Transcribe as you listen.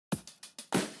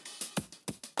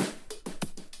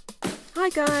Hi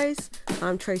guys,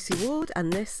 I'm Tracy Ward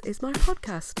and this is my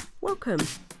podcast. Welcome.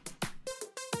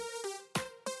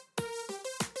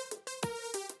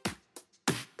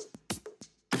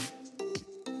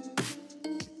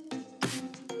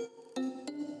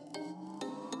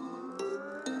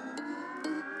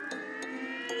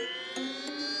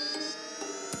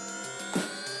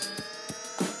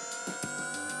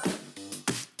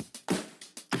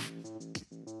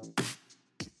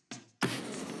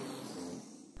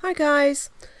 Hi guys,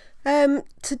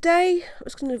 today I'm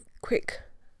just going to quick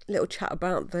little chat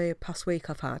about the past week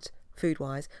I've had food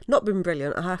wise. Not been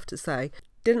brilliant, I have to say.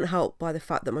 Didn't help by the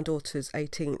fact that my daughter's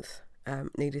 18th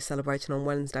needed celebrating on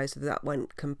Wednesday, so that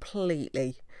went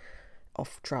completely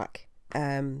off track.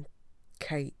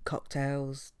 Cake,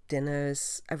 cocktails,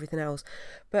 dinners, everything else.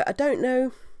 But I don't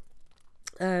know,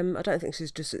 I don't think this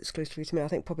is just exclusively to me. I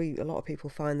think probably a lot of people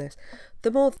find this.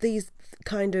 The more these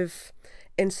kind of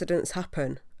incidents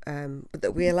happen,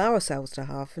 that we allow ourselves to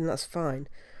have, and that's fine,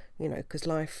 you know, because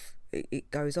life, it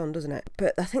goes on, doesn't it?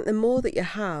 But I think the more that you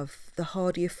have, the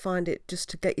harder you find it just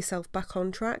to get yourself back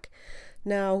on track.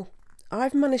 Now,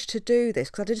 I've managed to do this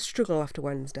because I did struggle after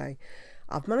Wednesday.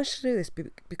 I've managed to do this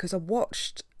because I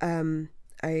watched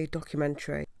a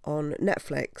documentary on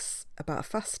Netflix about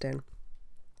fasting,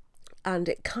 and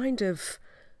it kind of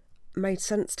made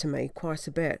sense to me quite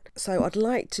a bit. So I'd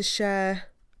like to share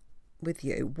with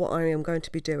you what I am going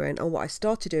to be doing, and what I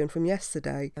started doing from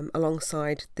yesterday,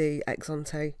 alongside the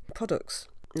Exante products.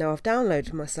 Now, I've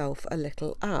downloaded myself a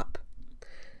little app,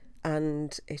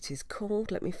 and it is called,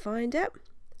 let me find it,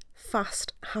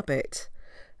 Fast Habit.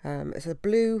 It's a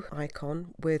blue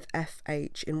icon with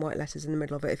FH in white letters in the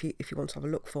middle of it if you want to have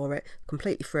a look for it,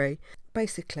 completely free.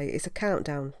 Basically, it's a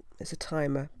countdown, it's a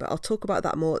timer, but I'll talk about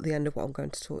that more at the end of what I'm going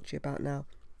to talk to you about now.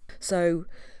 So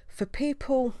for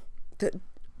people that,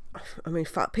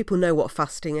 people know what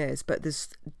fasting is, but there's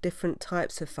different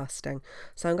types of fasting.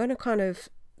 So I'm going to kind of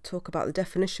talk about the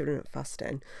definition of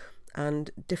fasting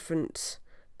and different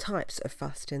types of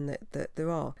fasting that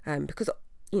there are, because,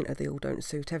 you know, they all don't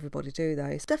suit everybody, do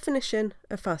they? So definition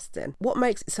of fasting. What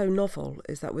makes it so novel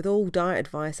is that with all diet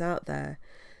advice out there,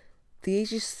 the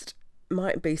easiest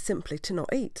might be simply to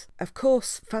not eat. Of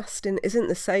course, fasting isn't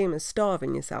the same as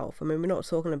starving yourself. I mean, we're not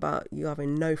talking about you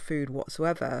having no food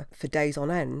whatsoever for days on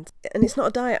end. And it's not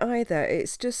a diet either.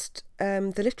 It's just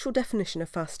the literal definition of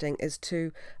fasting is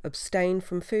to abstain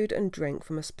from food and drink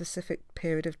from a specific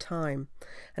period of time.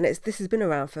 And this has been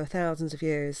around for thousands of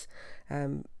years,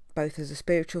 both as a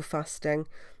spiritual fasting,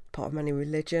 part of many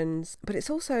religions, but it's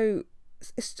also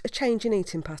a change in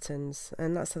eating patterns,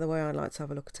 and that's the way I like to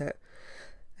have a look at it.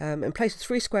 In place of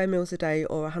 3 square meals a day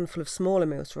or a handful of smaller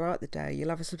meals throughout the day, you'll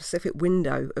have a specific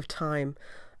window of time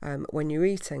when you're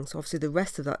eating. So obviously the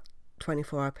rest of that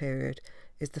 24-hour period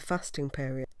is the fasting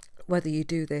period. Whether you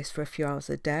do this for a few hours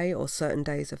a day or certain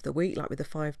days of the week, like with the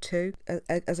 5-2,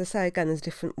 as I say again, there's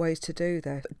different ways to do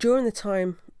this. But during the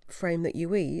time frame that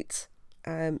you eat,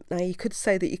 now you could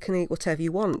say that you can eat whatever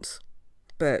you want,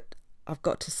 but I've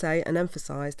got to say and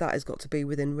emphasise that has got to be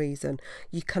within reason.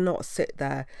 You cannot sit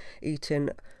there eating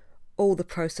all the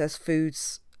processed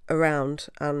foods around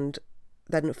and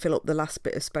then fill up the last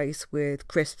bit of space with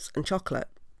crisps and chocolate,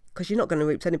 because you're not going to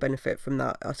reap any benefit from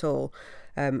that at all,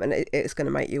 and it's going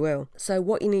to make you ill. So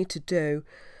what you need to do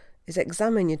is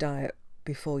examine your diet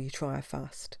before you try a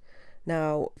fast.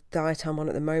 Now, the diet I'm on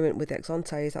at the moment with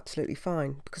Exante is absolutely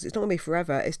fine, because it's not going to be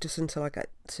forever. It's just until I get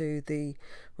to the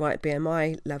right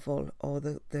BMI level or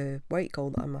the weight goal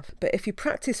that I'm after. But if you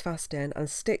practice fasting and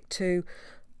stick to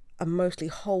a mostly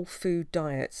whole food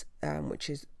diet, which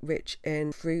is rich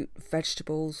in fruit,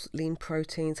 vegetables, lean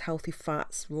proteins, healthy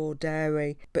fats, raw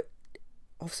dairy, but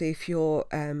obviously if you're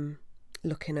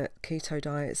looking at keto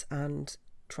diets and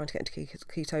trying to get into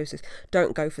ketosis,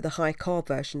 don't go for the high carb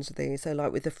versions of these. So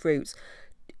like with the fruits,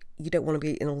 you don't want to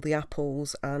be eating all the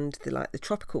apples and the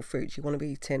tropical fruits. You want to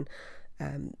be eating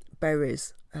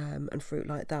berries and fruit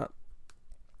like that.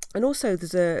 And also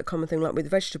there's a common thing like with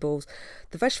vegetables.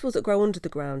 The vegetables that grow under the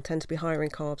ground tend to be higher in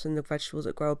carbs than the vegetables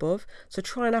that grow above. So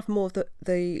try and have more of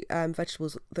the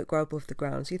vegetables that grow above the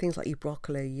ground. So things like your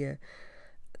broccoli, your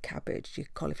cabbage, your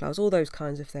cauliflowers, all those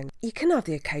kinds of things. You can have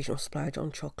the occasional splurge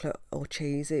on chocolate or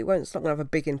cheese. It's not going to have a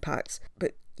big impact,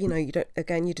 but you know, you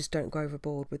just don't go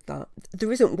overboard with that.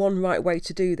 There isn't one right way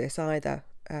to do this either.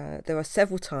 There are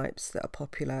several types that are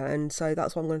popular, and so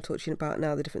that's what I'm going to talk to you about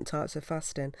now, the different types of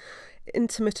fasting.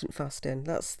 Intermittent fasting,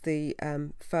 that's the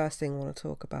first thing I want to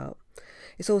talk about.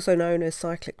 It's also known as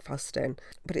cyclic fasting,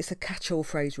 but it's a catch-all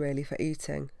phrase really for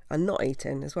eating and not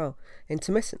eating as well,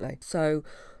 intermittently. So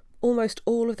almost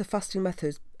all of the fasting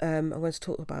methods I'm going to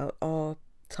talk about are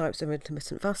types of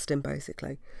intermittent fasting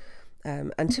basically.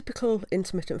 And typical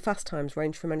intermittent fast times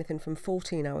range from anything from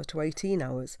 14 hours to 18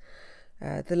 hours.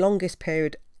 The longest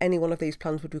period any one of these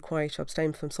plans would require you to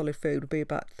abstain from solid food would be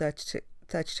about 32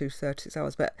 to 36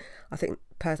 hours, but I think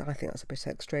that's a bit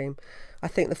extreme. I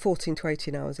think the 14 to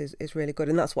 18 hours is really good,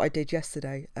 and that's what I did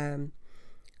yesterday, and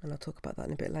I'll talk about that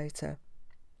in a bit later.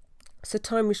 So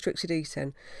time restricted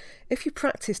eating. If you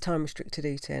practice time restricted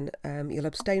eating, you'll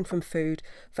abstain from food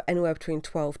for anywhere between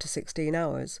 12 to 16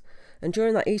 hours, and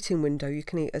during that eating window you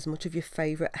can eat as much of your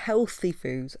favourite healthy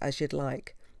foods as you'd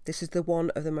like. This is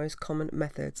one of the most common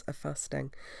methods of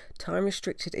fasting. Time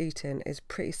restricted eating is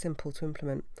pretty simple to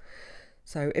implement.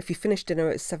 So if you finish dinner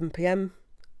at 7 p.m,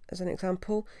 as an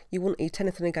example, you wouldn't eat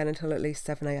anything again until at least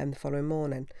 7 a.m. the following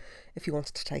morning. If you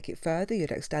wanted to take it further,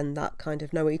 you'd extend that kind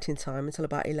of no eating time until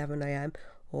about 11 a.m.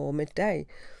 or midday.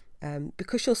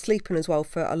 Because you're sleeping as well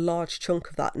for a large chunk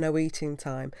of that no eating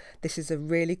time, this is a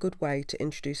really good way to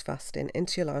introduce fasting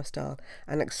into your lifestyle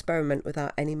and experiment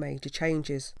without any major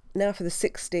changes. Now for the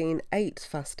 16/8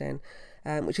 fasting,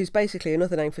 which is basically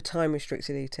another name for time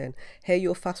restricted eating. Here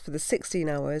you'll fast for the 16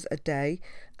 hours a day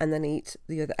and then eat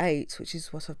the other 8, which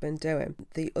is what I've been doing.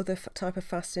 The other type of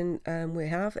fasting we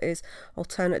have is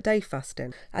alternate day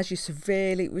fasting, as you're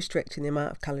severely restricting the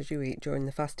amount of calories you eat during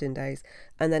the fasting days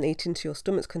and then eating to your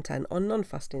stomach's content on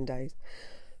non-fasting days.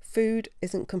 Food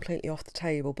isn't completely off the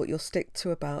table, but you'll stick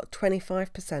to about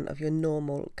 25% of your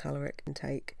normal caloric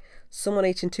intake. Someone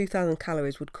eating 2,000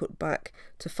 calories would cut back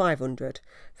to 500,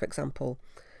 for example.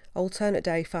 Alternate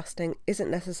day fasting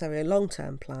isn't necessarily a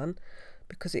long-term plan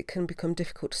because it can become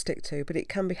difficult to stick to, but it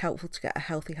can be helpful to get a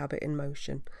healthy habit in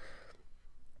motion.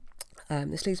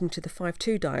 This leads me to the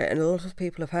 5-2 diet, and a lot of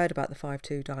people have heard about the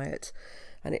 5-2 diet,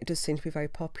 and it does seem to be very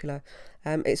popular.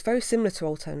 It's very similar to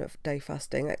alternate day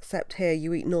fasting, except here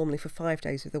you eat normally for 5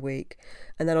 days of the week,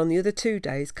 and then on the other 2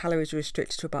 days calories are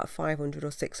restricted to about 500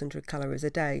 or 600 calories a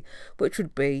day, which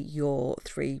would be your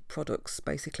 3 products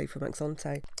basically from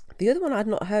Exante. The other one I'd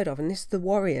not heard of, and this is the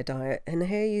warrior diet, and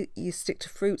here you stick to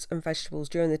fruits and vegetables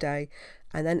during the day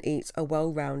and then eat a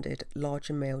well-rounded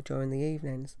larger meal during the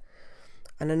evenings.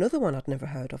 And another one I'd never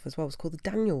heard of as well was called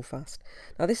the Daniel fast.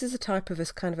 Now this is a type of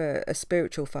a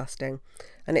spiritual fasting,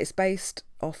 and it's based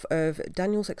off of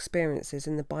Daniel's experiences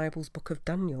in the Bible's book of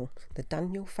Daniel, the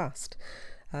Daniel fast.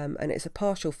 And it's a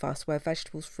partial fast where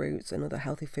vegetables, fruits and other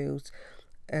healthy foods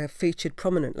are featured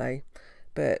prominently,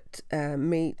 but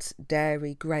meat,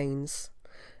 dairy, grains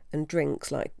and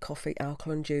drinks like coffee,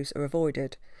 alcohol and juice are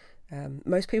avoided.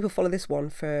 Most people follow this one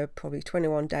for probably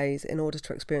 21 days in order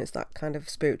to experience that kind of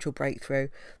spiritual breakthrough,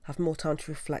 have more time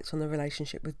to reflect on the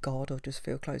relationship with God, or just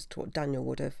feel close to what Daniel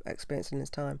would have experienced in his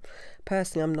time.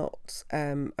 Personally, I'm not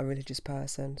a religious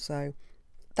person, so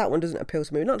that one doesn't appeal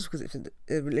to me. Not just because it's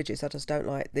religious, I just don't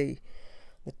like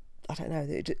I don't know,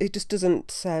 it just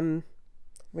doesn't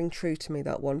ring true to me,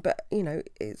 that one. But, you know,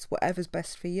 it's whatever's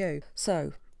best for you.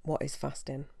 So, what is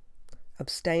fasting?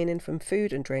 Abstaining from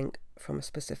food and drink from a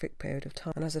specific period of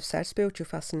time. And as I've said, spiritual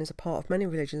fasting is a part of many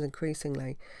religions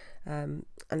increasingly, and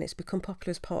it's become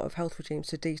popular as part of health regimes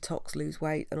to detox, lose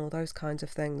weight and all those kinds of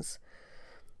things.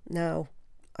 Now,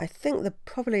 I think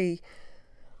probably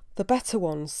the better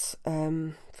ones,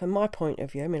 from my point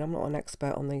of view, I mean, I'm not an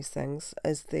expert on these things,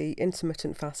 is the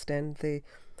intermittent fasting, the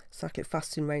cyclic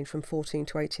fasting range from 14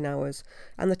 to 18 hours,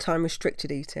 and the time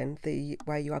restricted eating,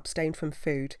 where you abstain from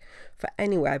food for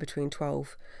anywhere between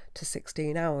 12 to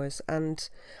 16 hours. And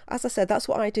as I said, that's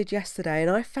what I did yesterday,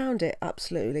 and I found it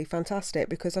absolutely fantastic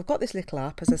because I've got this little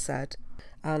app, as I said,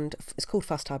 and it's called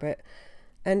Fast Habit,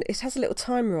 and it has a little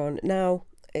timer on. Now,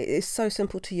 it is so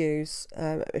simple to use.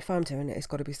 If I'm doing it, it's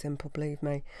got to be simple, believe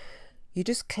me. You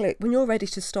just click, when you're ready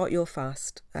to start your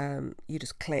fast, you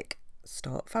just click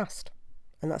Start Fast.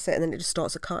 And that's it, and then it just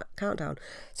starts a countdown.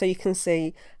 So you can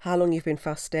see how long you've been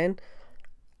fasting,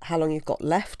 how long you've got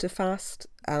left to fast,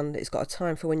 and it's got a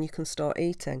time for when you can start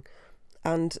eating.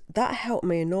 And that helped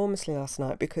me enormously last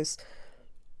night because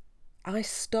I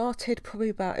started probably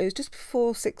it was just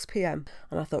before 6 p.m.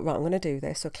 and I thought, right, I'm going to do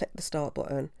this. So I clicked the start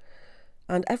button,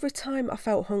 and every time I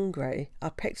felt hungry, I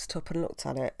picked it up and looked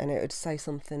at it, and it would say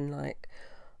something like,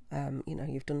 you know,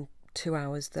 you've done 2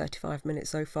 hours, 35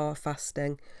 minutes so far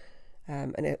fasting.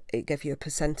 And it gave you a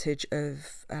percentage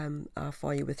of how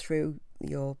far you were through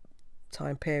your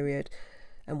time period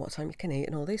and what time you can eat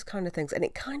and all these kind of things. And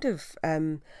it kind of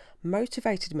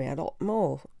motivated me a lot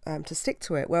more to stick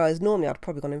to it, whereas normally I'd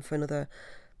probably gone in for another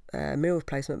meal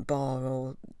replacement bar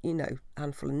or, you know,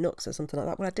 handful of nuts or something like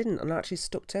that. Well, I didn't, and I actually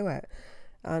stuck to it.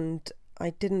 And I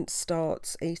didn't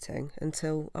start eating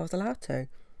until I was allowed to.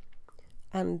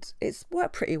 and it's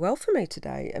worked pretty well for me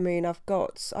today. I mean, I've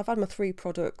had my 3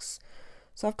 products,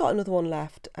 so I've got another one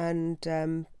left, and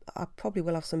I probably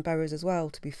will have some berries as well,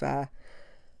 to be fair.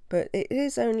 But it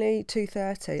is only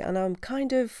 2:30, and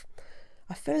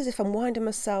I feel as if I'm winding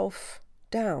myself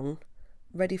down,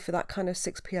 ready for that kind of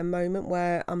 6 p.m. moment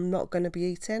where I'm not going to be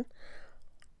eating.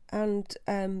 And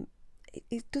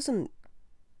it doesn't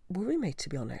worry me, to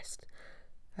be honest.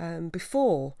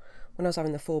 Before, when I was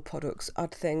having the 4 products,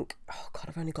 I'd think, oh God,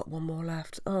 I've only got 1 more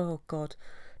left. Oh God,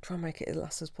 try and make it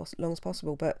last as long as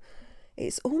possible. But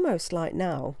it's almost like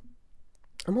now,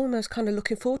 I'm almost kind of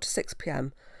looking forward to 6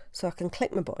 p.m. so I can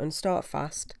click my button, start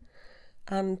fast,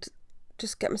 and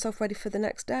just get myself ready for the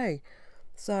next day.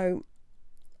 So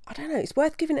I don't know, it's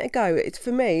worth giving it a go. It's,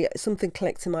 for me, something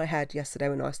clicked in my head yesterday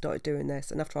when I started doing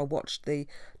this, and after I watched the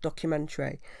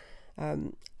documentary.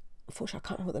 Unfortunately, I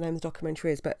can't remember what the name of the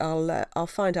documentary is, but I'll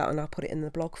find out and I'll put it in the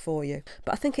blog for you.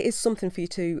 But I think it is something for you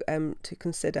to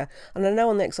consider. And I know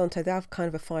on the Exante they have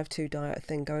kind of a 5-2 diet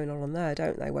thing going on there,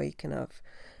 don't they? Where you can have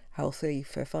healthy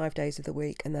for 5 days of the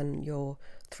week and then your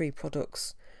 3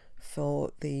 products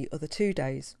for the other 2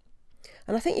 days.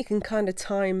 And I think you can kind of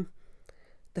time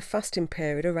the fasting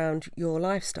period around your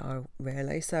lifestyle,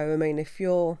 really. So I mean,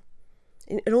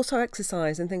 and also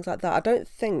exercise and things like that. I don't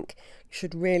think you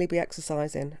should really be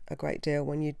exercising a great deal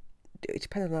when it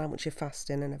depends on how much you're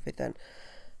fasting and everything.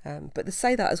 But they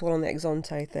say that as well on the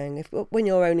Exante thing. When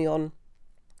you're only on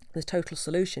the Total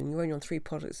Solution, you're only on 3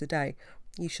 products a day,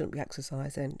 you shouldn't be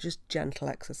exercising. Just gentle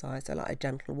exercise, so like a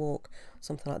gentle walk,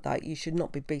 something like that. You should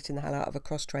not be beating the hell out of a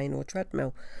cross trainer or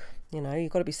treadmill.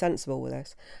 You've got to be sensible with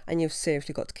this, and you've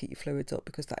seriously got to keep your fluids up,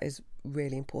 because that is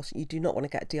really important. You do not want to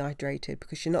get dehydrated,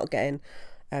 because you're not getting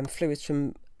fluids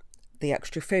from the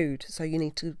extra food, so you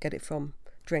need to get it from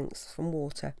drinks, from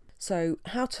water. So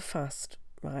how to fast,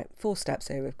 right? 4 steps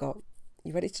here we've got.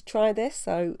 You ready to try this?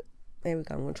 So here we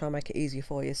go. I'm going to try and make it easier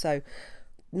for you. So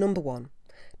number 1,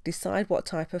 decide what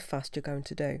type of fast you're going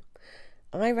to do.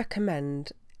 I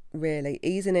recommend really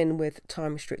easing in with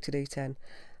time restricted eating.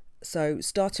 So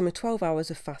starting with 12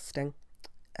 hours of fasting.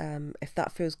 If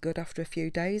that feels good after a few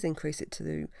days, increase it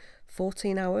to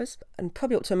 14 hours and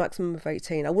probably up to a maximum of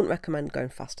 18. I wouldn't recommend going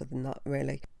faster than that,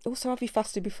 really. Also, have you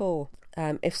fasted before?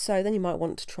 If so, then you might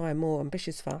want to try a more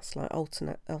ambitious fast, like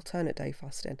alternate day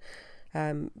fasting.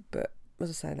 But as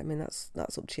I said, I mean, that's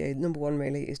up to you. Number 1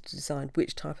 really is to decide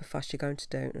which type of fast you're going to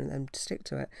do and then stick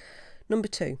to it. Number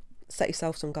 2, set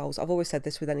yourself some goals. I've always said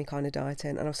this with any kind of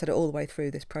dieting, and I've said it all the way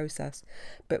through this process,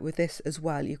 but with this as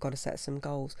well, you've got to set some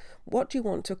goals. What do you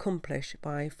want to accomplish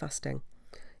by fasting?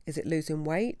 Is it losing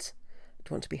weight?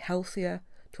 Do you want to be healthier?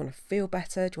 Do you want to feel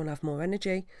better? Do you want to have more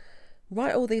energy?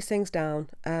 Write all these things down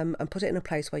and put it in a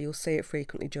place where you'll see it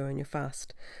frequently during your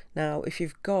fast. Now, if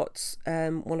you've got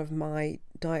one of my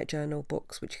diet journal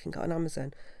books, which you can get on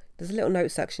Amazon, there's a little note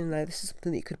section there. This is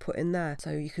something that you could put in there,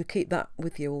 so you can keep that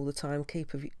with you all the time.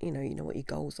 You know what your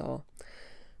goals are.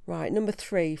 Right, number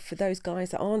 3, for those guys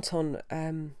that aren't on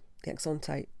the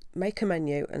Exante, make a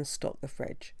menu and stock the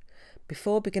fridge.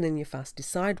 Before beginning your fast,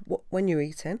 decide when you're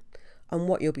eating and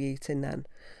what you'll be eating then.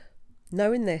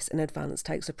 Knowing this in advance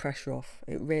takes the pressure off.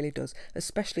 It really does,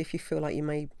 especially if you feel like you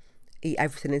may eat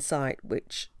everything in sight,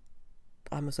 which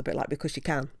I'm also a bit like, because you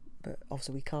can, but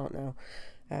obviously we can't now.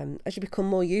 As you become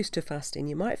more used to fasting,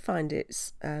 you might find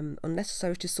it's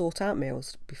unnecessary to sort out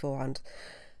meals beforehand.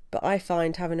 But I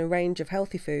find having a range of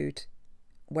healthy food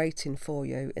waiting for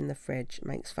you in the fridge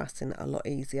makes fasting a lot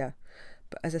easier.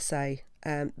 But as I say,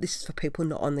 this is for people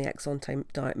not on the Exante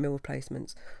diet meal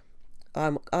replacements.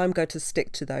 I'm going to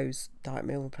stick to those diet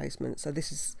meal replacements. So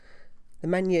this is the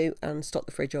menu, and stock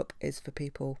the fridge up is for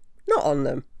people not on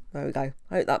them. There we go.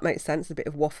 I hope that makes sense. A bit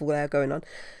of waffle there going on.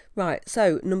 Right,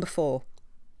 so number 4.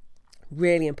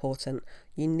 Really important.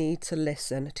 You need to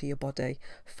listen to your body.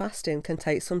 Fasting can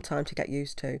take some time to get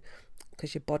used to,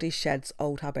 because your body sheds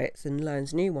old habits and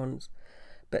learns new ones.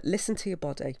 But listen to your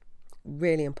body.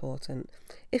 Really important.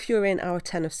 If you're in hour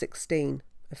 10 of 16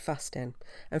 of fasting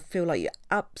and feel like you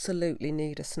absolutely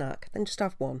need a snack, then just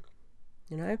have one.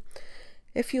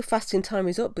 If your fasting time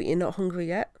is up but you're not hungry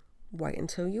yet, wait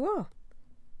until you are.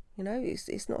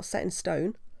 It's not set in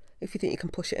stone. If you think you can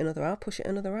push it another hour, push it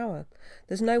another hour.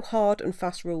 There's no hard and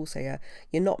fast rules here.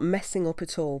 You're not messing up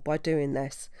at all by doing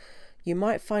this. You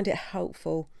might find it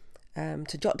helpful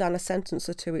to jot down a sentence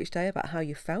or 2 each day about how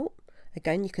you felt.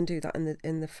 Again, you can do that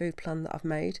in the food plan that I've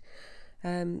made.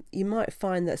 You might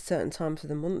find that certain times of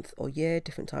the month or year,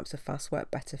 different types of fast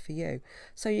work better for you.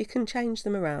 So you can change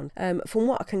them around. From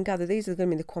what I can gather, these are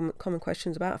going to be the common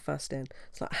questions about fasting.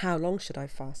 It's like, how long should I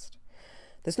fast?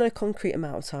 There's no concrete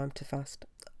amount of time to fast,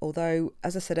 although,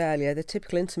 as I said earlier, the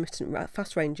typical intermittent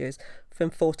fast ranges from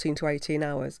 14 to 18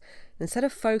 hours. Instead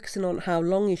of focusing on how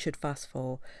long you should fast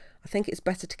for, I think it's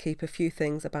better to keep a few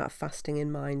things about fasting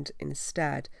in mind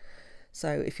instead.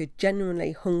 So if you're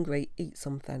genuinely hungry, eat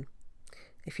something.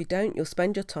 If you don't, you'll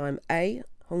spend your time A,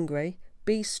 hungry,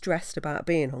 B, stressed about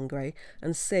being hungry,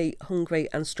 and C, hungry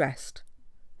and stressed,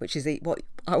 which is what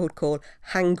I would call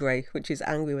hangry, which is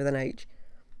angry with an H.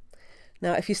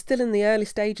 Now, if you're still in the early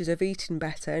stages of eating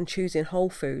better and choosing whole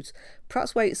foods,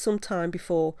 perhaps wait some time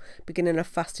before beginning a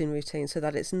fasting routine so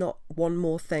that it's not one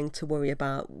more thing to worry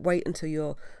about. Wait until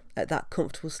you're at that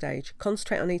comfortable stage.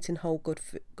 Concentrate on eating whole,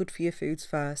 good for you foods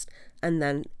first, and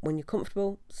then when you're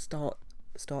comfortable, start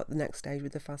the next stage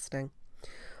with the fasting.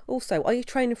 Also, are you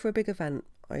training for a big event?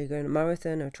 Are you going a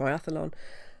marathon or a triathlon?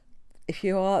 If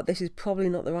you are, this is probably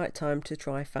not the right time to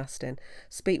try fasting.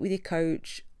 Speak with your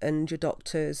coach and your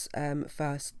doctors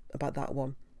first about that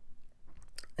one.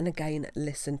 And again,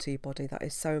 listen to your body. That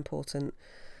is so important.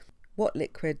 What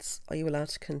liquids are you allowed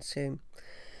to consume?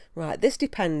 Right, this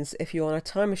depends. If you're on a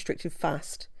time restricted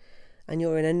fast and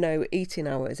you're in a no eating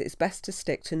hours, it's best to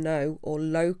stick to no or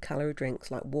low calorie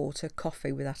drinks like water,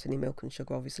 coffee without any milk and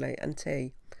sugar obviously, and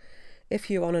tea. If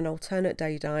you're on an alternate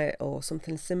day diet or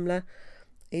something similar,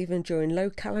 even during low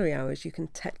calorie hours, you can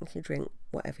technically drink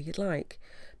whatever you'd like.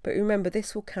 But remember,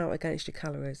 this will count against your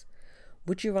calories.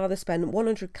 Would you rather spend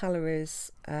 100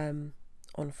 calories on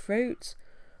fruit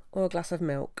or a glass of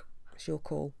milk? It's your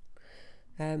call.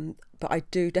 But I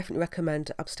do definitely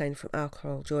recommend abstaining from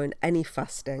alcohol during any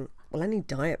fasting, well, any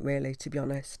diet really, to be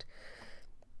honest.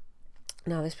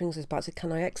 Now this brings us back to,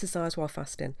 can I exercise while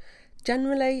fasting?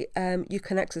 Generally, you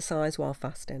can exercise while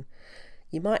fasting.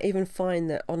 You might even find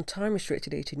that on time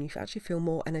restricted eating, you actually feel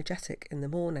more energetic in the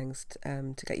mornings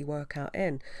to get your workout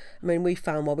in. I mean, we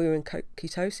found while we were in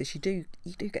ketosis, you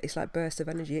do get this like burst of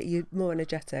energy. You're more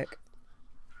energetic.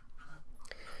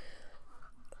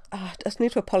 I just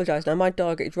need to apologise now. My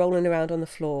dog is rolling around on the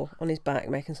floor on his back,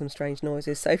 making some strange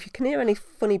noises. So if you can hear any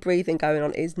funny breathing going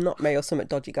on, it's not me or something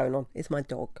dodgy going on. It's my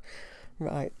dog.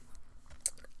 Right.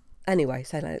 Anyway,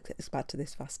 so let's back to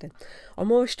this fasting. On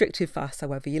more restrictive fasts,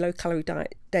 however, your low-calorie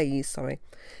days,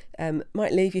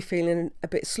 might leave you feeling a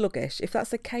bit sluggish. If that's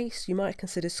the case, you might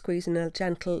consider squeezing a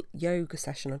gentle yoga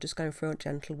session or just going for a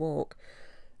gentle walk.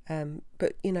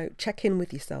 But, check in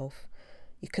with yourself.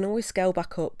 You can always scale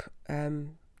back up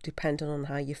depending on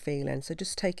how you're feeling. So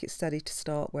just take it steady to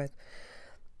start with.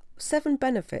 7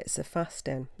 benefits of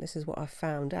fasting. This is what I've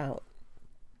found out.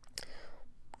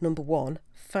 Number 1,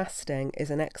 fasting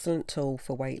is an excellent tool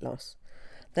for weight loss.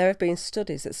 There have been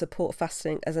studies that support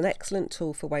fasting as an excellent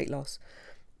tool for weight loss.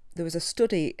 There was a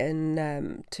study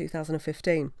in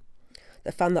 2015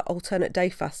 that found that alternate day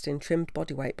fasting trimmed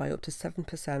body weight by up to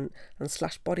 7% and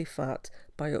slashed body fat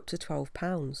by up to 12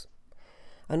 pounds.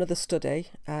 Another study,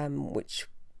 which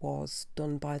was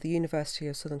done by the University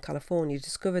of Southern California,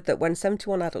 discovered that when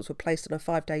 71 adults were placed on a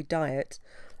 5-day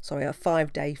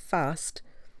fast,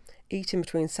 eating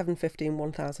between 750 and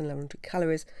 1,100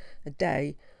 calories a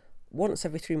day, once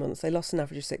every 3 months, they lost an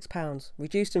average of 6 pounds,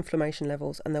 reduced inflammation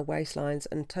levels and their waistlines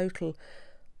and total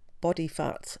body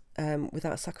fat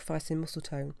without sacrificing muscle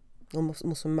tone, or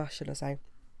muscle mass, should I say.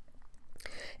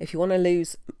 If you want to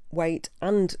lose weight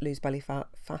and lose belly fat,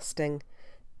 fasting,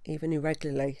 even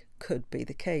irregularly, could be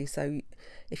the key. So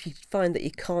if you find that you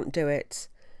can't do it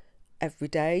every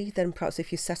day, then perhaps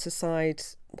if you set aside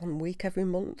 1 week every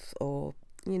month, or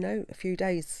a few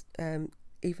days,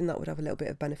 even that would have a little bit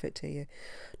of benefit to you.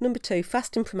 Number 2,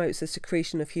 fasting promotes the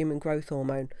secretion of human growth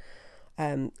hormone.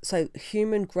 So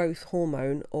human growth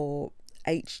hormone, or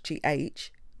HGH,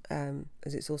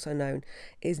 as it's also known,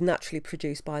 is naturally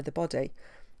produced by the body,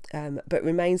 but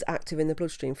remains active in the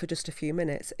bloodstream for just a few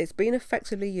minutes. It's been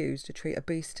effectively used to treat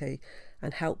obesity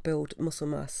and help build muscle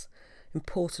mass,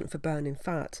 important for burning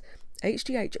fat.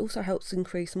 HGH also helps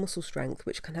increase muscle strength,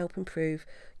 which can help improve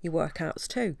your workouts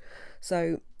too.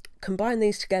 So combine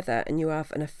these together and you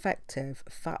have an effective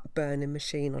fat burning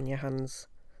machine on your hands.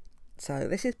 So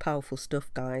this is powerful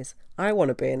stuff, guys. I want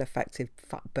to be an effective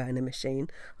fat burning machine.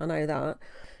 I know that.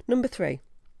 Number 3,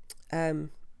 now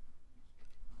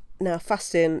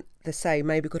fasting, they say,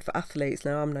 may be good for athletes.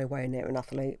 Now I'm nowhere near an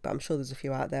athlete, but I'm sure there's a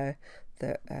few out there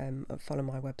that follow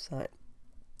my website.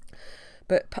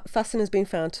 But fasting has been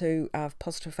found to have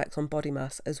positive effects on body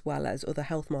mass as well as other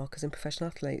health markers in professional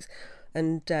athletes.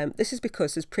 And this is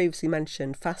because, as previously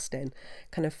mentioned, fasting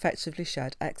can effectively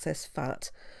shed excess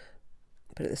fat,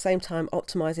 but at the same time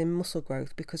optimising muscle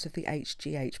growth because of the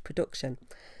HGH production.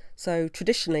 So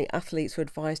traditionally, athletes were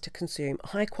advised to consume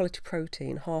high quality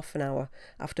protein half an hour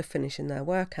after finishing their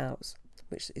workouts.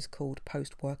 which is called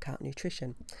post-workout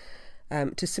nutrition,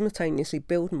 to simultaneously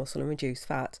build muscle and reduce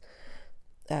fat.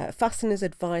 Fasting is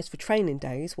advised for training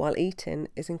days, while eating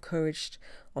is encouraged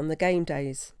on the game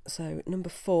days. So number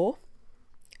 4,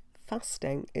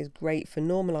 fasting is great for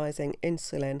normalising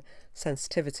insulin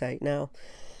sensitivity. Now,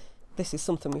 this is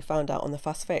something we found out on the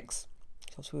Fast Fix,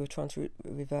 because we were trying to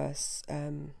reverse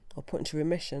or put into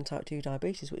remission type 2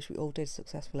 diabetes, which we all did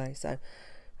successfully.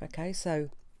 So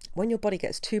when your body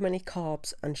gets too many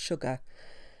carbs and sugar,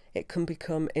 it can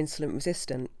become insulin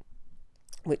resistant,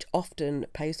 which often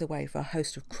paves the way for a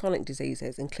host of chronic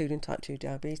diseases, including type 2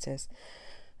 diabetes.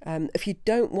 If you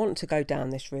don't want to go down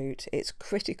this route, it's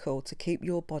critical to keep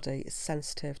your body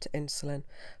sensitive to insulin.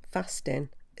 Fasting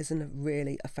isn't a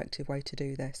really effective way to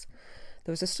do this.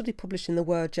 There was a study published in the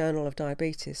World Journal of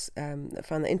Diabetes that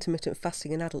found that intermittent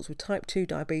fasting in adults with type 2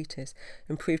 diabetes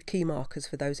improved key markers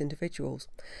for those individuals,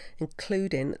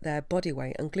 including their body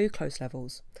weight and glucose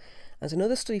levels. And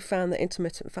another study found that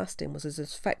intermittent fasting was as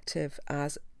effective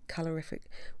as calorific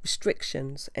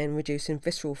restrictions in reducing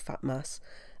visceral fat mass.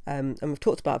 And we've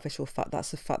talked about visceral fat,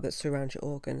 that's the fat that surrounds your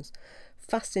organs,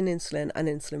 fasting insulin and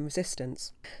insulin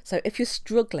resistance. So if you're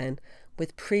struggling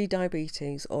with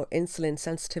pre-diabetes or insulin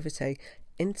sensitivity,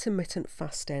 intermittent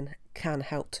fasting can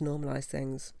help to normalise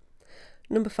things.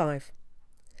 Number 5,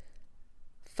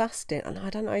 fasting, and I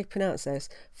don't know how you pronounce this,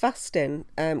 fasting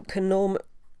can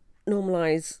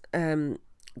normalise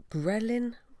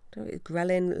ghrelin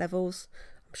levels.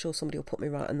 I'm sure somebody will put me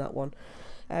right on that one.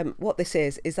 What this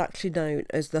is actually known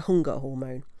as the hunger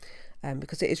hormone,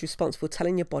 because it is responsible for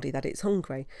telling your body that it's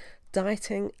hungry.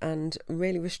 Dieting and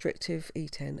really restrictive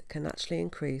eating can actually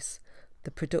increase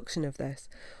the production of this,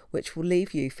 which will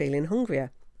leave you feeling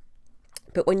hungrier.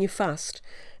 But when you fast,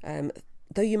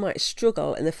 though you might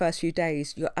struggle in the first few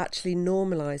days, you're actually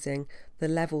normalising the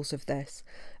levels of this.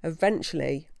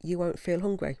 Eventually, you won't feel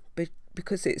hungry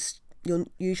because it's your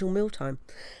usual mealtime.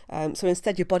 So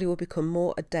instead, your body will become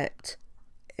more adept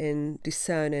in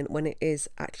discerning when it is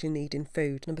actually needing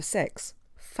food. Number 6,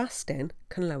 fasting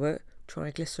can lower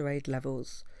triglyceride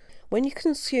levels. When you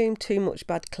consume too much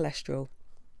bad cholesterol,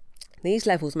 these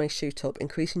levels may shoot up,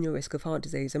 increasing your risk of heart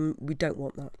disease, and we don't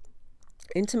want that.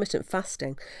 Intermittent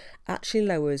fasting actually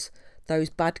lowers those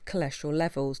bad cholesterol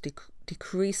levels,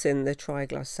 decreasing the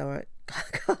triglyceride. I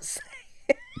can't say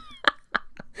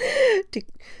it.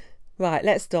 Right,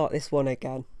 let's start this one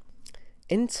again.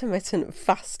 Intermittent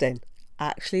fasting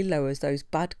actually lowers those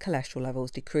bad cholesterol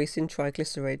levels, decreasing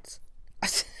triglycerides.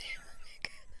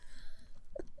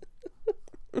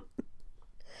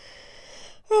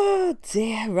 Oh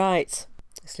dear, right.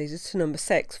 This leads us to number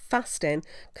 6. Fasting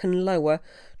can lower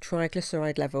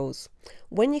triglyceride levels.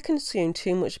 When you consume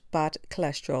too much bad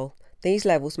cholesterol, these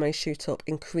levels may shoot up,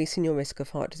 increasing your risk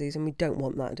of heart disease, and we don't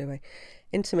want that, do we?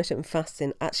 Intermittent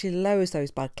fasting actually lowers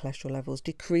those bad cholesterol levels,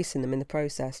 decreasing them in the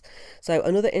process. So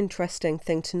another interesting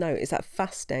thing to note is that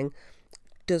fasting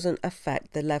doesn't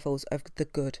affect the levels of the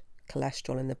good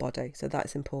cholesterol in the body. So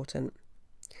that's important.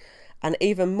 And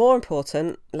even more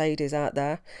important, ladies out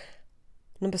there,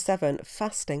 number 7,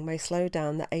 fasting may slow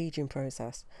down the aging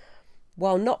process.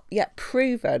 While not yet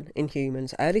proven in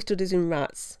humans, early studies in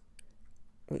rats,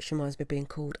 which reminds me of being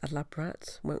called a lab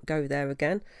rat, won't go there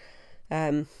again.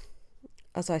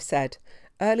 As I said,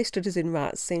 early studies in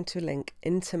rats seem to link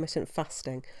intermittent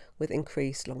fasting with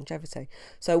increased longevity.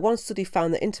 So one study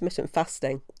found that intermittent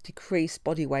fasting decreased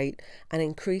body weight and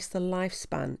increased the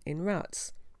lifespan in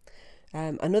rats.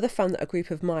 Another found that a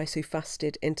group of mice who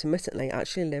fasted intermittently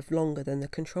actually lived longer than the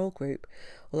control group,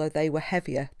 although they were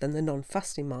heavier than the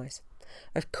non-fasting mice.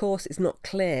 Of course, it's not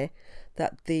clear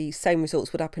that the same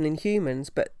results would happen in humans,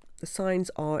 but the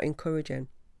signs are encouraging.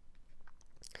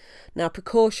 Now,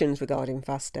 precautions regarding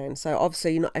fasting. So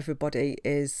obviously not everybody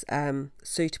is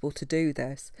suitable to do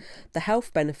this. The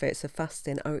health benefits of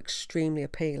fasting are extremely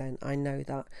appealing, I know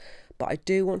that. But I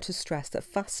do want to stress that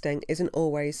fasting isn't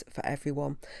always for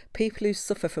everyone. People who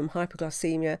suffer from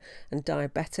hypoglycemia and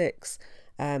diabetics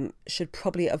should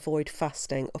probably avoid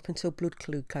fasting up until blood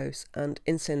glucose and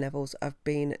insulin levels have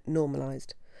been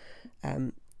normalised.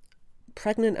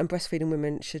 Pregnant and breastfeeding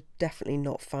women should definitely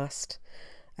not fast,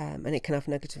 and it can have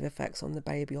negative effects on the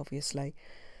baby, obviously.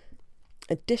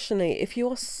 Additionally, if you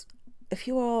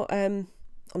are on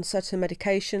certain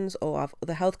medications or have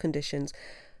other health conditions,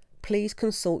 please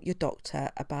consult your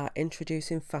doctor about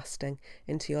introducing fasting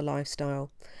into your lifestyle.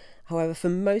 However, for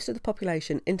most of the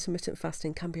population, intermittent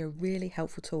fasting can be a really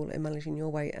helpful tool in managing your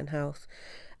weight and health.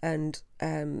 And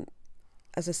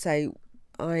as I say,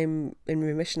 I'm in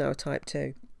remission now with type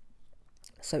 2.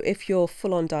 So if you're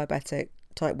full-on diabetic,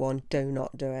 type 1, do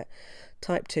not do it.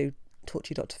 Type 2, talk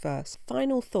to your doctor first.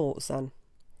 Final thoughts then.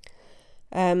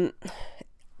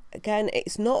 Again,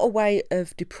 it's not a way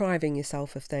of depriving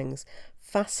yourself of things.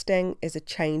 Fasting is a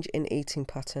change in eating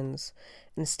patterns.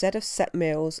 Instead of set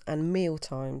meals and meal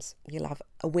times, you'll have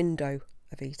a window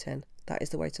of eating. That is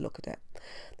the way to look at it.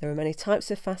 There are many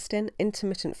types of fasting.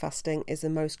 Intermittent fasting is the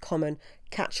most common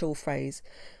catch-all phrase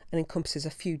and encompasses a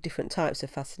few different types of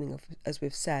fasting, as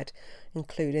we've said,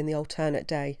 including the alternate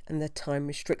day and the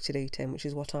time-restricted eating, which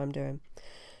is what I'm doing.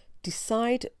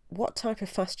 Decide what type of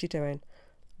fast you're doing,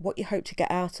 what you hope to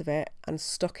get out of it, and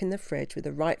stock in the fridge with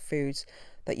the right foods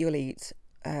that you'll eat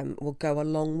will go a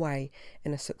long way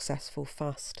in a successful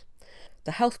fast.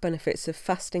 The health benefits of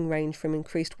fasting range from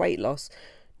increased weight loss,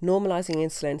 normalising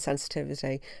insulin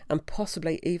sensitivity, and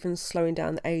possibly even slowing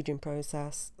down the ageing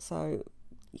process. So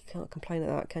you can't complain at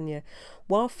that, can you?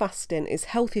 While fasting is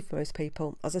healthy for most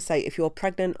people, as I say, if you're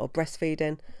pregnant or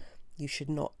breastfeeding, you should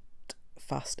not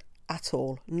fast at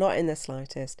all, not in the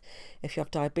slightest. If you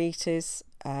have diabetes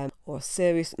or a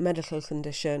serious medical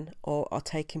condition or are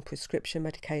taking prescription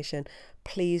medication,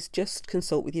 please just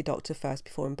consult with your doctor first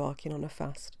before embarking on a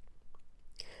fast.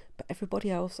 But everybody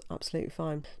else, absolutely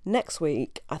fine. Next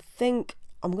week, I think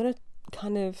I'm going to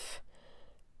kind of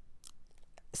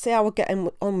see how we're getting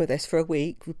on with this for a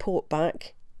week, report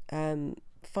back,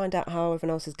 find out how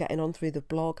everyone else is getting on through the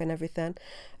blog and everything.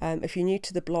 If you're new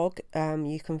to the blog,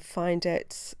 you can find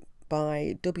it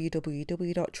by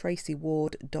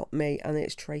www.tracyward.me, and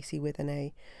it's Tracy with an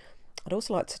A. I'd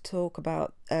also like to talk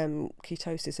about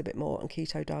ketosis a bit more and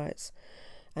keto diets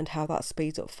and how that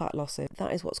speeds up fat loss.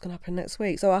 That is what's going to happen next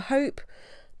week. So I hope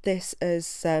this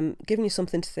has given you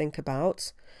something to think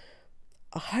about.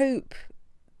 I hope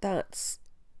that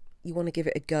you want to give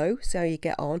it a go, see how you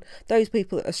get on. Those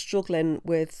people that are struggling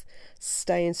with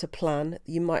staying to plan,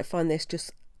 you might find this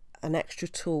just an extra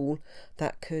tool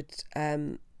that could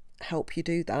help you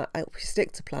do that, help you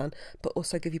stick to plan, but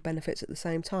also give you benefits at the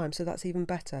same time. So that's even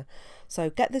better.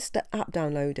 So get this app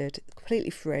downloaded,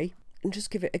 completely free, and just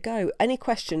give it a go. Any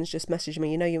questions, just message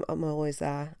me. You know I'm always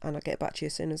there, and I'll get back to you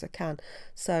as soon as I can.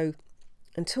 So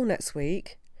until next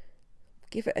week,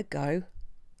 give it a go,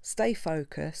 stay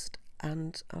focused,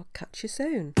 and I'll catch you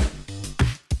soon.